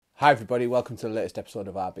Hi everybody, welcome to the latest episode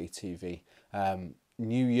of RBTV.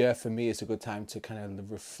 New year for me is a good time to kind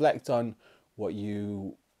of reflect on what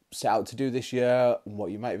you set out to do this year,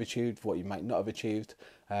 what you might have achieved, what you might not have achieved,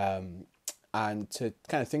 and to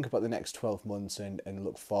kind of think about the next 12 months and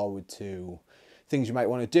look forward to things you might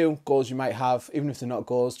want to do, goals you might have, even if they're not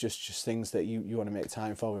goals, just things that you want to make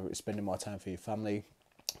time for, whether it's spending more time for your family,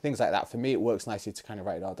 things like that. For me, it works nicely to kind of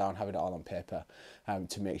write it all down, have it all on paper,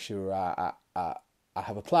 to make sure I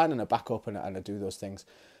have a plan and a backup and I do those things.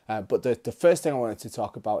 But the first thing I wanted to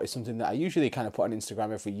talk about is something that I usually kind of put on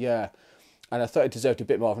Instagram every year, and I thought it deserved a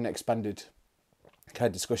bit more of an expanded kind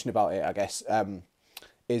of discussion about it, I guess,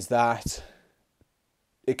 is that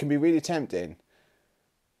it can be really tempting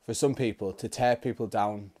for some people to tear people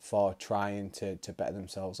down for trying to better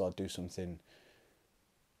themselves or do something,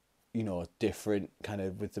 different kind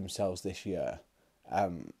of with themselves this year.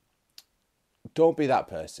 Don't be that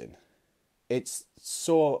person. It's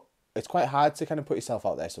quite hard to kind of put yourself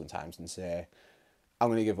out there sometimes and say, I'm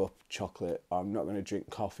going to give up chocolate, or I'm not going to drink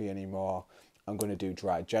coffee anymore, I'm going to do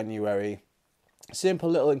dry January. Simple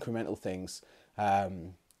little incremental things.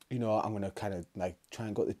 I'm going to kind of like try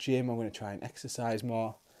and go to the gym, I'm going to try and exercise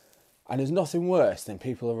more. And there's nothing worse than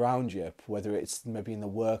people around you, whether it's maybe in the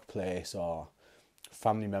workplace or a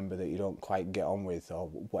family member that you don't quite get on with or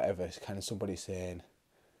whatever, it's kind of somebody saying,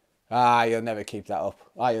 you'll never keep that up.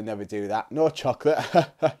 You'll never do that. No chocolate.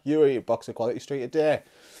 You eat a box of Quality Street a day.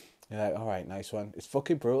 You're like, all right, nice one. It's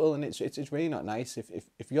fucking brutal, and it's really not nice.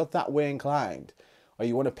 If you're that way inclined, or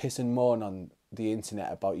you want to piss and moan on the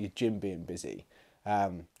internet about your gym being busy,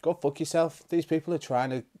 go fuck yourself. These people are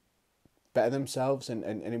trying to better themselves and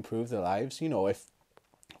improve their lives. If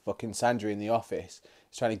fucking Sandra in the office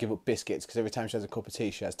is trying to give up biscuits because every time she has a cup of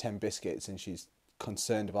tea, she has 10 biscuits and she's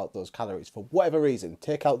concerned about those calories for whatever reason,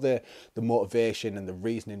 take out the motivation and the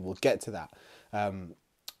reasoning, we'll get to that.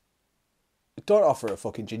 Don't offer a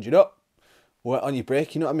fucking ginger nut on your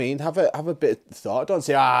break, you know what I mean? Have a bit of thought. Don't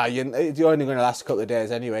say, you're only going to last a couple of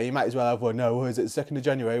days anyway, you might as well have one. No, is it the 2nd of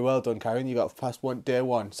January? Well done, Karen, you got past day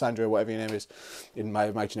one. Sandra, whatever your name is in my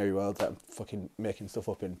imaginary world that I'm fucking making stuff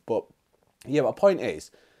up in. But yeah, my point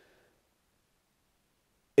is,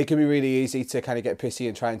 it can be really easy to kind of get pissy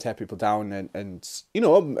and try and tear people down, and I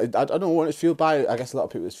don't know what it's fueled by. I guess a lot of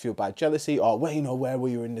people it's fueled by jealousy, or where were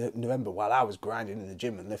you in November? Well, I was grinding in the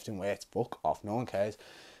gym and lifting weights. Fuck off, no one cares.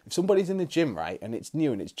 If somebody's in the gym, right, and it's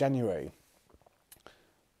new and it's January,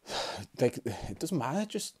 it doesn't matter,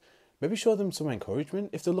 just maybe show them some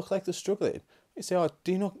encouragement. If they look like they're struggling, you say,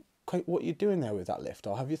 do you know quite what you're doing there with that lift?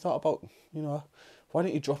 Or have you thought about, why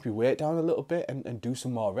don't you drop your weight down a little bit and do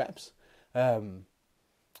some more reps?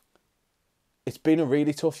 It's been a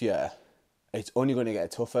really tough year. It's only going to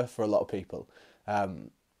get tougher for a lot of people.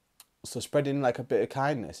 So spreading like a bit of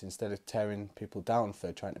kindness instead of tearing people down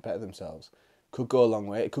for trying to better themselves could go a long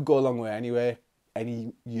way. It could go a long way anyway,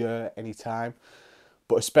 any year, any time.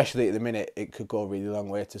 But especially at the minute, it could go a really long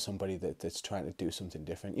way to somebody that's trying to do something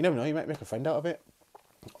different. You never know, you might make a friend out of it.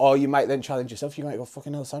 Or you might then challenge yourself. You might go,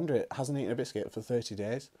 fucking hell, Sandra hasn't eaten a biscuit for 30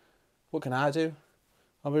 days. What can I do?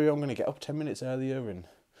 Or maybe I'm going to get up 10 minutes earlier and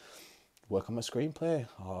work on my screenplay,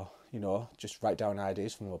 or just write down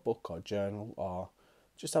ideas from a book or journal, or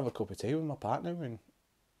just have a cup of tea with my partner, and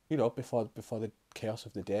before the chaos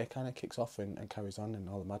of the day kind of kicks off and carries on and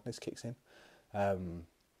all the madness kicks in.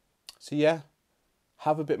 So yeah,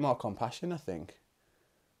 have a bit more compassion. I think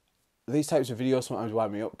these types of videos sometimes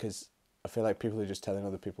wind me up because I feel like people are just telling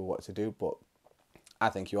other people what to do, but I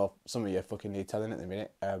think some of you fucking need telling at the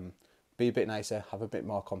minute. Be a bit nicer, have a bit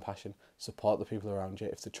more compassion, support the people around you.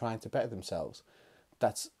 If they're trying to better themselves,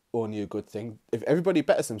 that's only a good thing. If everybody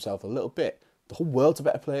betters themselves a little bit, the whole world's a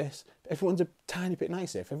better place. If everyone's a tiny bit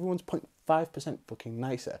nicer, if everyone's 0.5% fucking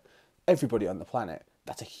nicer, everybody on the planet,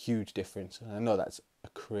 that's a huge difference. And I know that's a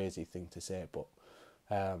crazy thing to say, but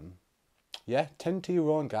tend to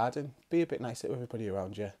your own garden. Be a bit nicer to everybody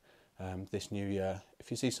around you this new year.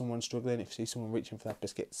 If you see someone struggling, if you see someone reaching for that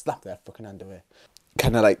biscuit, slap their fucking hand away.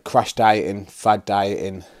 Kind of like crash dieting, fad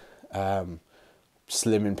dieting,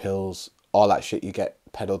 slimming pills, all that shit you get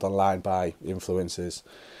peddled online by influencers.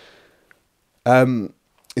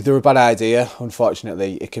 If they're a bad idea,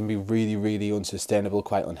 unfortunately, it can be really, really unsustainable,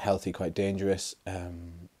 quite unhealthy, quite dangerous,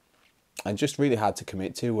 and just really hard to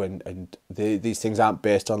commit to. And these things aren't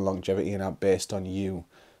based on longevity and aren't based on you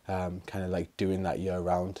kind of like doing that year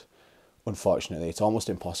round. Unfortunately, it's almost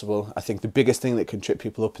impossible. I think the biggest thing that can trip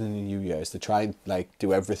people up in the new year is to try and like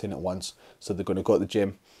do everything at once. So they're going to go to the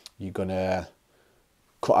gym, you're going to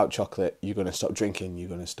cut out chocolate, you're going to stop drinking, you're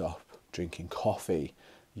going to stop drinking coffee,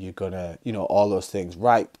 you're going to, all those things.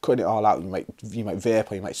 Right, cutting it all out, you might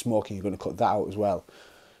vape or you might smoke and you're going to cut that out as well.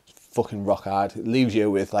 fucking rock hard. It leaves you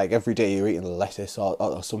with like every day you're eating lettuce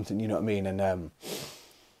or something, you know what I mean? And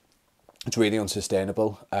it's really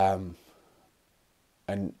unsustainable. And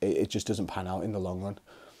it just doesn't pan out in the long run.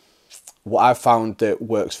 What I've found that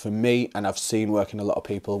works for me, and I've seen working a lot of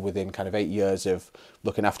people within kind of 8 years of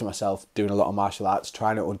looking after myself, doing a lot of martial arts,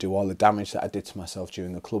 trying to undo all the damage that I did to myself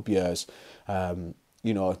during the club years,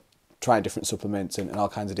 you know, trying different supplements and all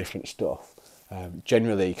kinds of different stuff.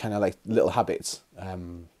 Generally, kind of like little habits,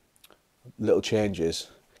 little changes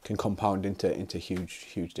can compound into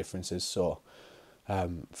huge differences. So,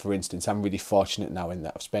 for instance, I'm really fortunate now in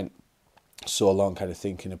that I've spent so long kind of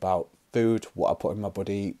thinking about food, what I put in my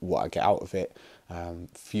body, what I get out of it,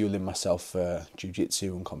 fueling myself for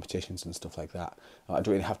jiu-jitsu and competitions and stuff like that. I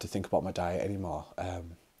don't really have to think about my diet anymore.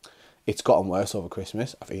 It's gotten worse over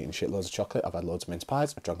Christmas. I've eaten shitloads of chocolate, I've had loads of mince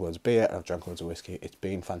pies, I've drunk loads of beer, and I've drunk loads of whiskey. It's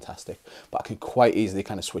been fantastic. But I can quite easily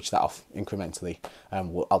kind of switch that off incrementally.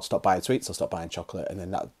 I'll stop buying sweets, I'll stop buying chocolate, and then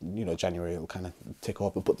that, you know, January will kind of tick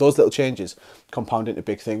over. But those little changes compound into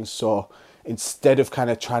big things. So instead of kind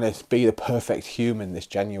of trying to be the perfect human this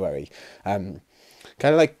January, kind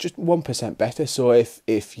of like just 1% better. So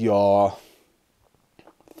if you're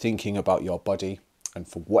thinking about your body and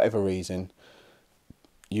for whatever reason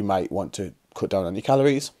you might want to cut down on your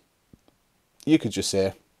calories, you could just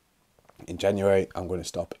say, in January, I'm going to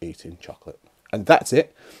stop eating chocolate. And that's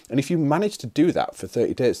it. And if you manage to do that for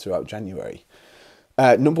 30 days throughout January,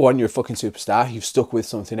 number one, you're a fucking superstar. You've stuck with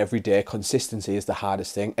something every day. Consistency is the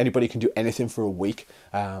hardest thing. Anybody can do anything for a week,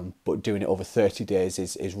 but doing it over 30 days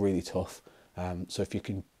is really tough. So if you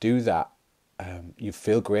can do that, you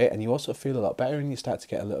feel great, and you also feel a lot better, and you start to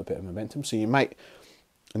get a little bit of momentum. So you might,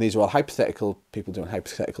 and these are all hypothetical, people doing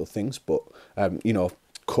hypothetical things, but, you know,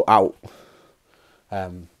 cut out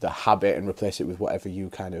the habit and replace it with whatever you're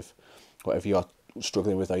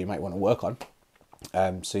struggling with or you might want to work on.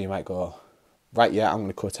 So you might go, right, yeah, I'm going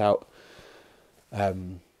to cut out, so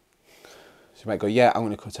you might go, yeah, I'm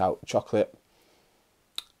going to cut out chocolate,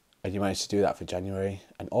 and you manage to do that for January,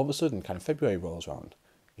 and all of a sudden, kind of February rolls around.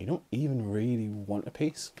 You don't even really want a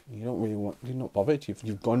piece. You're not bothered.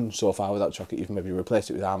 You've gone so far without chocolate. You've maybe replaced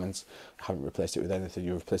it with almonds. Haven't replaced it with anything.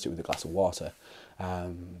 You replaced it with a glass of water.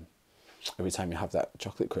 Every time you have that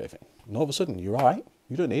chocolate craving, and all of a sudden you're all right.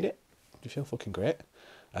 You don't need it. You feel fucking great.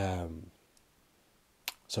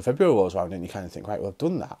 So February rolls around and you kind of think, right, well, I've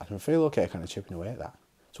done that. I can feel okay, kind of chipping away at that.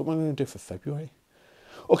 So what am I going to do for February?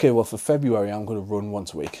 Okay, well, for February, I'm going to run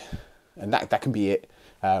once a week, and that can be it.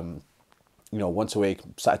 You know, once a week,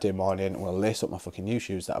 Saturday morning, I'm going to lace up my fucking new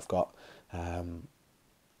shoes that I've got, and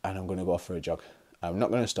I'm going to go for a jog. I'm not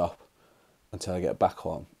going to stop until I get back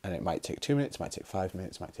home, and it might take 2 minutes, it might take 5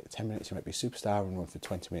 minutes, it might take 10 minutes, you might be a superstar and run for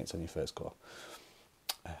 20 minutes on your first go.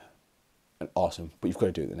 And awesome, but you've got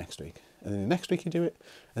to do it the next week. And then the next week you do it,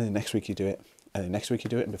 and then the next week you do it, and then the next week you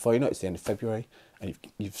do it, and before you know it, it's the end of February, and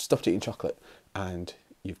you've stopped eating chocolate, and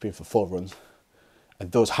you've been for 4 runs.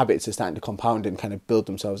 And those habits are starting to compound and kind of build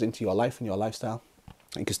themselves into your life and your lifestyle.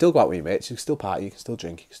 You can still go out with your mates, you can still party, you can still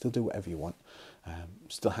drink, you can still do whatever you want.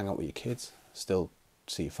 Still hang out with your kids, still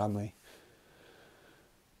see your family.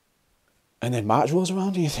 And then March rolls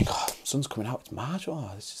around and you think, oh, sun's coming out, it's March,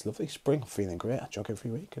 oh, this is lovely, spring, I'm feeling great, I jog every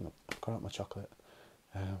week and I've got out my chocolate.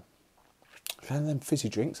 And then fizzy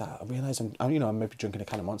drinks, I realise I'm maybe drinking a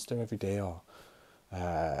can of Monster every day or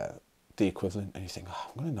the equivalent, and you think, oh,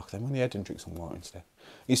 I'm going to knock them on the head and drink some water instead.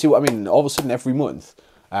 You see what I mean? All of a sudden, every month,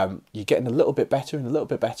 you're getting a little bit better and a little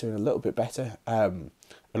bit better and a little bit better. And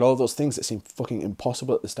all those things that seem fucking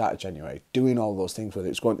impossible at the start of January, doing all those things, whether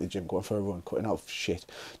it's going to the gym, going for a run, cutting out shit,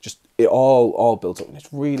 just it all builds up, and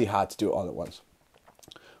it's really hard to do it all at once.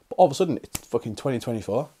 But all of a sudden, it's fucking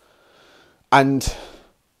 2024, and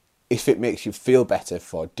if it makes you feel better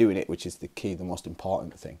for doing it, which is the key, the most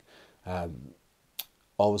important thing,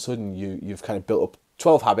 all of a sudden you've kind of built up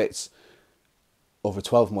 12 habits over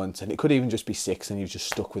 12 months, and it could even just be 6, and you've just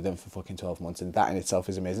stuck with them for fucking 12 months, and that in itself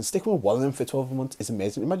is amazing. Sticking with one of them for 12 months is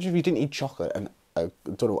amazing. Imagine if you didn't eat chocolate, and I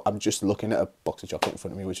don't know, I'm just looking at a box of chocolate in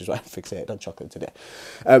front of me, which is why I'm fixated on chocolate today.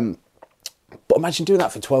 But imagine doing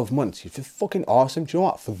that for 12 months. You'd feel fucking awesome. Do you know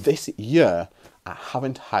what? For this year, I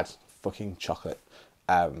haven't had fucking chocolate.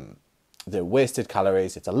 The wasted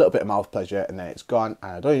calories, it's a little bit of mouth pleasure, and then it's gone,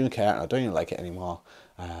 and I don't even care, and I don't even like it anymore.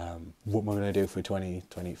 What am I going to do for 20,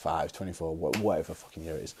 25, 24, whatever fucking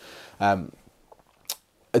year it is?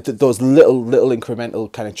 Those little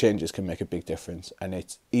incremental kind of changes can make a big difference, and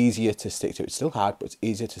it's easier to stick to. It's still hard, but it's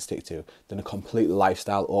easier to stick to than a complete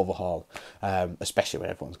lifestyle overhaul, especially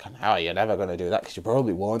when everyone's kind of, oh, you're never going to do that, because you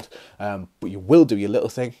probably won't, but you will do your little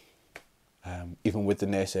thing, Even with the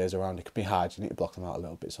naysayers around, it can be hard. You need to block them out a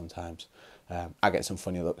little bit sometimes. I get some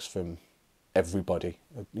funny looks from everybody,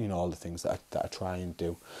 you know, all the things that I try and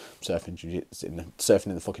do. Surfing jiu-jitsu, surfing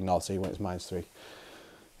in the fucking North Sea when it's -3.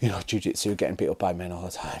 You know, jiu-jitsu, getting beat up by men all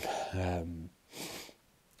the time.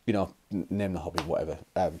 You know, name the hobby, whatever.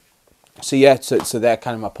 So yeah, so they're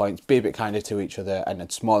kind of my points. Be a bit kinder to each other, and then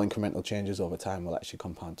small incremental changes over time will actually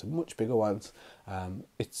compound to much bigger ones.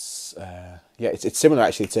 It's similar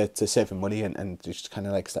actually to saving money and just kind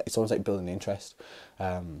of like, it's almost like building interest.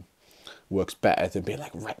 Works better than being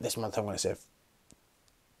like, right, this month I'm going to save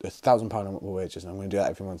 £1,000 on my wages and I'm going to do that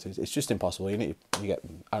every month. It's just impossible. You get,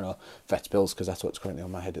 I don't know, vets bills, because that's what's currently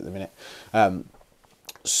on my head at the minute.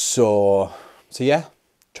 So yeah,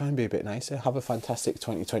 try and be a bit nicer. Have a fantastic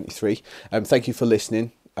 2023. Thank you for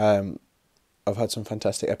listening. I've had some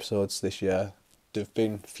fantastic episodes this year. There've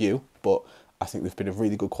been few, but I think they've been of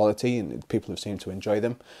really good quality and people have seemed to enjoy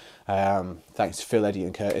them. Thanks to Phil, Eddie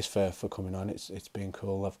and Curtis for coming on. It's been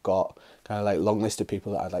cool. I've got kind of like long list of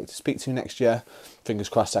people that I'd like to speak to next year. Fingers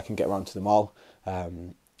crossed I can get around to them all. I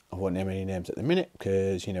won't name any names at the minute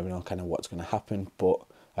because you never know kind of what's going to happen. But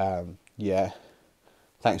yeah,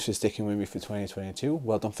 thanks for sticking with me for 2022.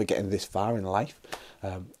 Well done for getting this far in life.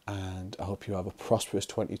 And I hope you have a prosperous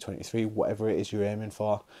 2023, whatever it is you're aiming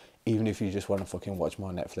for. Even if you just want to fucking watch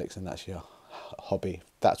more Netflix and that's your hobby,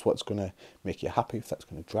 if that's what's going to make you happy, if that's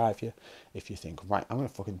going to drive you, if you think, right, I'm going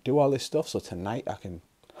to fucking do all this stuff so tonight I can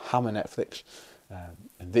hammer Netflix.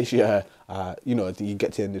 And this year, you know, you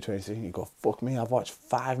get to the end of 2023 and you go, fuck me, I've watched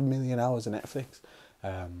 5 million hours of Netflix.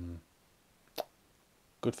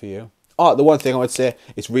 Good for you. Oh, the one thing I would say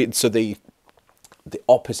is so the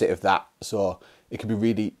opposite of that. So it can be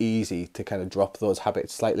really easy to kind of drop those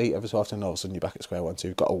habits slightly every so often. All of a sudden you're back at square one. So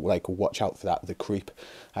you've got to like watch out for that, the creep.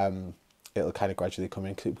 It'll kind of gradually come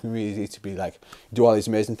in. Cause it can be really easy to be like, do all these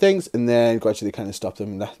amazing things and then gradually kind of stop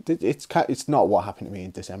them. It's not what happened to me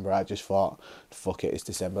in December. I just thought, fuck it, it's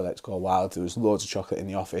December, let's go wild. There was loads of chocolate in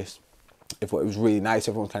the office. It was really nice.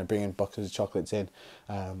 Everyone's kind of bringing boxes of chocolates in.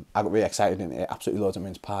 I got really excited and ate absolutely loads of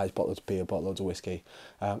mince pies, bought loads of beer, bought loads of whiskey.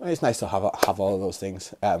 And it's nice to have all of those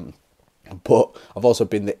things. But I've also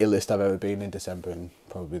been the illest I've ever been in December, and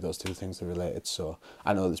probably those two things are related. So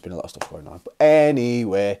I know there's been a lot of stuff going on. But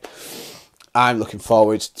anyway, I'm looking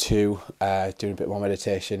forward to doing a bit more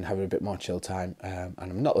meditation, having a bit more chill time. And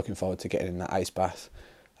I'm not looking forward to getting in that ice bath,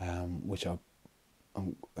 which I'm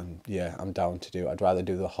down to do. I'd rather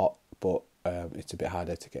do the hot, but it's a bit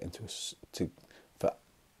harder to get into. But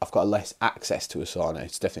I've got less access to a sauna.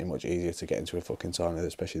 It's definitely much easier to get into a fucking sauna,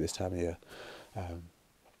 especially this time of year.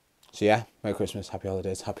 So yeah, Merry Christmas, Happy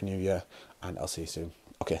Holidays, Happy New Year, and I'll see you soon.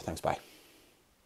 Okay, thanks, bye.